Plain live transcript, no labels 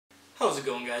How's it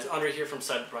going, guys? Andre here from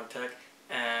Tech,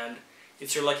 and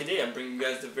it's your lucky day. I'm bringing you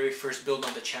guys the very first build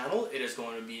on the channel. It is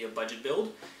going to be a budget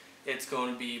build. It's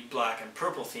going to be black and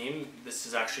purple theme. This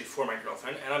is actually for my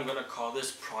girlfriend, and I'm going to call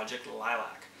this Project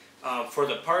Lilac. For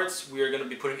the parts, we are going to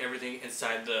be putting everything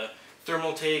inside the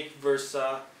Thermaltake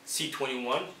Versa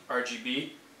C21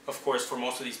 RGB. Of course, for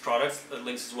most of these products, the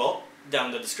links as well down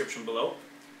in the description below.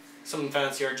 Some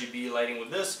fancy RGB lighting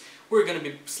with this. We're going to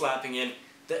be slapping in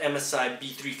the MSI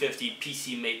B350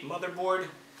 PC Mate motherboard,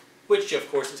 which of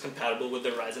course is compatible with the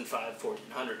Ryzen 5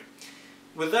 1400.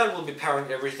 With that, we'll be powering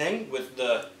everything with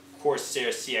the Corsair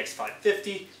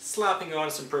CX550, slapping on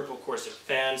some purple Corsair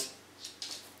fans,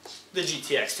 the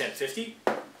GTX 1050,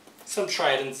 some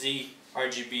Trident Z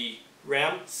RGB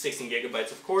RAM,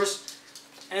 16GB of course,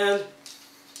 and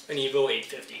an Evo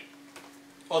 850.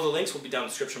 All the links will be down in the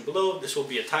description below. This will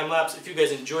be a time lapse. If you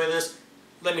guys enjoy this,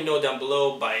 let me know down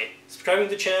below by subscribing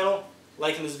to the channel,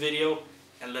 liking this video,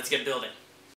 and let's get building.